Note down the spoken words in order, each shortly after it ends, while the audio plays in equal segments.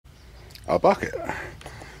a bucket.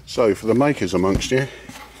 So for the makers amongst you,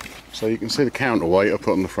 so you can see the counterweight I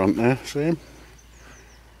put on the front there, see him?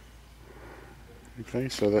 Okay,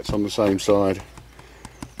 so that's on the same side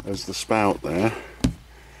as the spout there,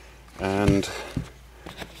 and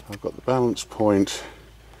I've got the balance point,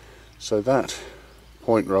 so that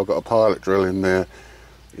point where I've got a pilot drill in there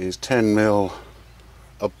is 10mm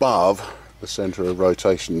above the centre of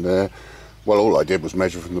rotation there. Well, all I did was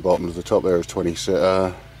measure from the bottom to the top there is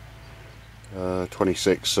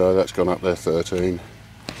 26, so that's gone up there 13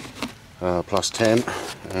 plus 10,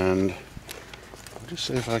 and I'll just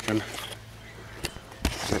see if I can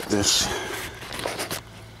get this.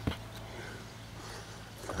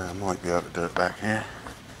 I might be able to do it back here,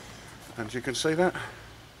 and you can see that.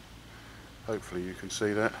 Hopefully you can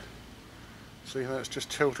see that. See how it's just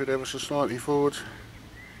tilted ever so slightly forwards?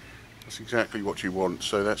 That's exactly what you want.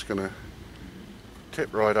 So that's going to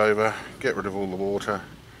tip right over, get rid of all the water,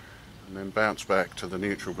 and then bounce back to the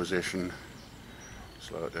neutral position,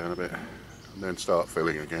 slow it down a bit, and then start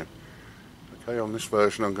filling again. Okay, on this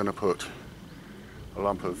version I'm going to put a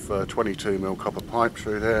lump of 22mm copper pipe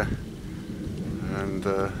through there, and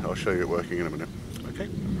I'll show you it working in a minute. Okay.